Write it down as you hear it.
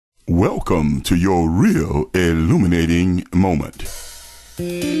Welcome to your real illuminating moment.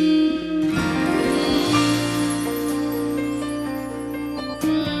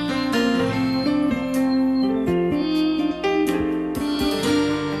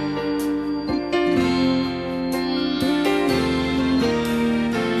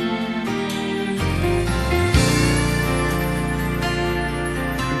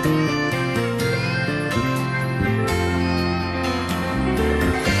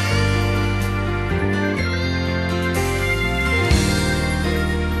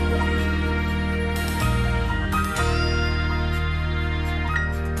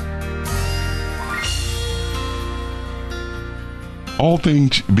 All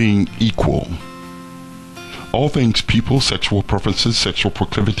things being equal, all things, people, sexual preferences, sexual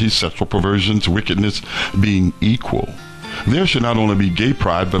proclivities, sexual perversions, wickedness being equal, there should not only be gay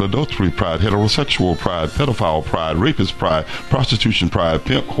pride, but adultery pride, heterosexual pride, pedophile pride, rapist pride, prostitution pride,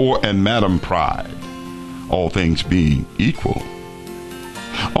 pimp, whore, and madam pride. All things being equal.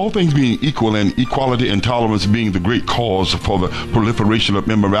 All things being equal, and equality and tolerance being the great cause for the proliferation of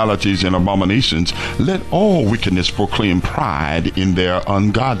immoralities and abominations, let all wickedness proclaim pride in their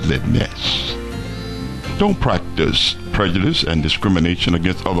ungodliness. Don't practice prejudice and discrimination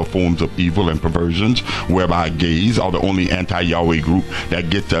against other forms of evil and perversions, whereby gays are the only anti-Yahweh group that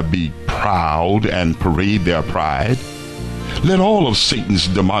get to be proud and parade their pride. Let all of Satan's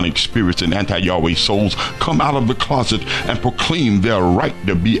demonic spirits and anti-Yahweh souls come out of the closet and proclaim their right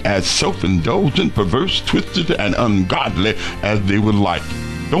to be as self-indulgent, perverse, twisted, and ungodly as they would like.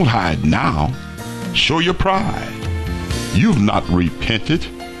 Don't hide now. Show your pride. You've not repented,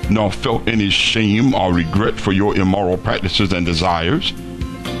 nor felt any shame or regret for your immoral practices and desires.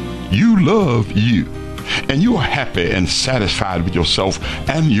 You love you, and you are happy and satisfied with yourself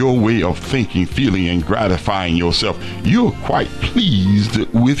and your way of thinking, feeling, and gratifying yourself. You're quite pleased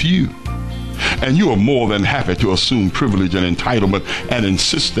with you. And you are more than happy to assume privilege and entitlement and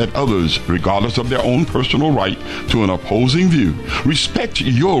insist that others, regardless of their own personal right to an opposing view, respect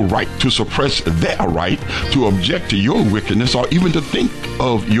your right to suppress their right to object to your wickedness or even to think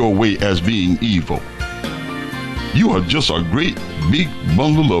of your way as being evil. You are just a great big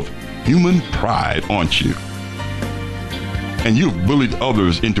bundle of human pride, aren't you? And you've bullied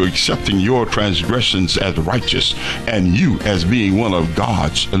others into accepting your transgressions as righteous and you as being one of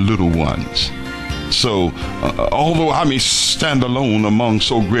God's little ones. So, although I may stand alone among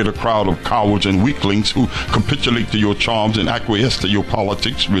so great a crowd of cowards and weaklings who capitulate to your charms and acquiesce to your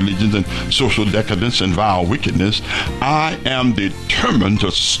politics, religions, and social decadence and vile wickedness, I am determined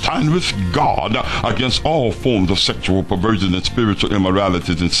to stand with God against all forms of sexual perversion and spiritual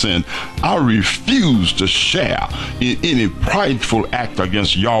immoralities and sin. I refuse to share in any prideful act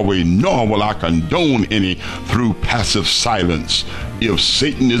against Yahweh, nor will I condone any through passive silence. If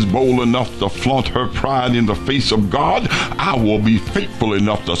Satan is bold enough to flaunt her pride in the face of God, I will be faithful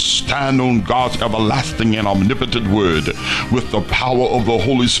enough to stand on God's everlasting and omnipotent word. With the power of the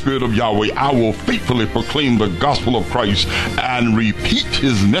Holy Spirit of Yahweh, I will faithfully proclaim the gospel of Christ and repeat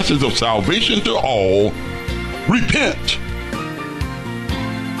his message of salvation to all. Repent.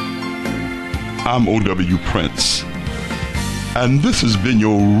 I'm O.W. Prince, and this has been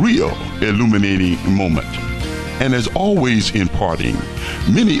your real illuminating moment. And as always in parting,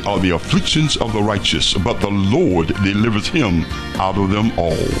 many are the afflictions of the righteous, but the Lord delivers him out of them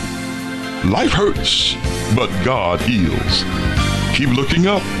all. Life hurts, but God heals. Keep looking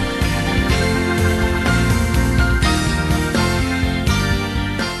up.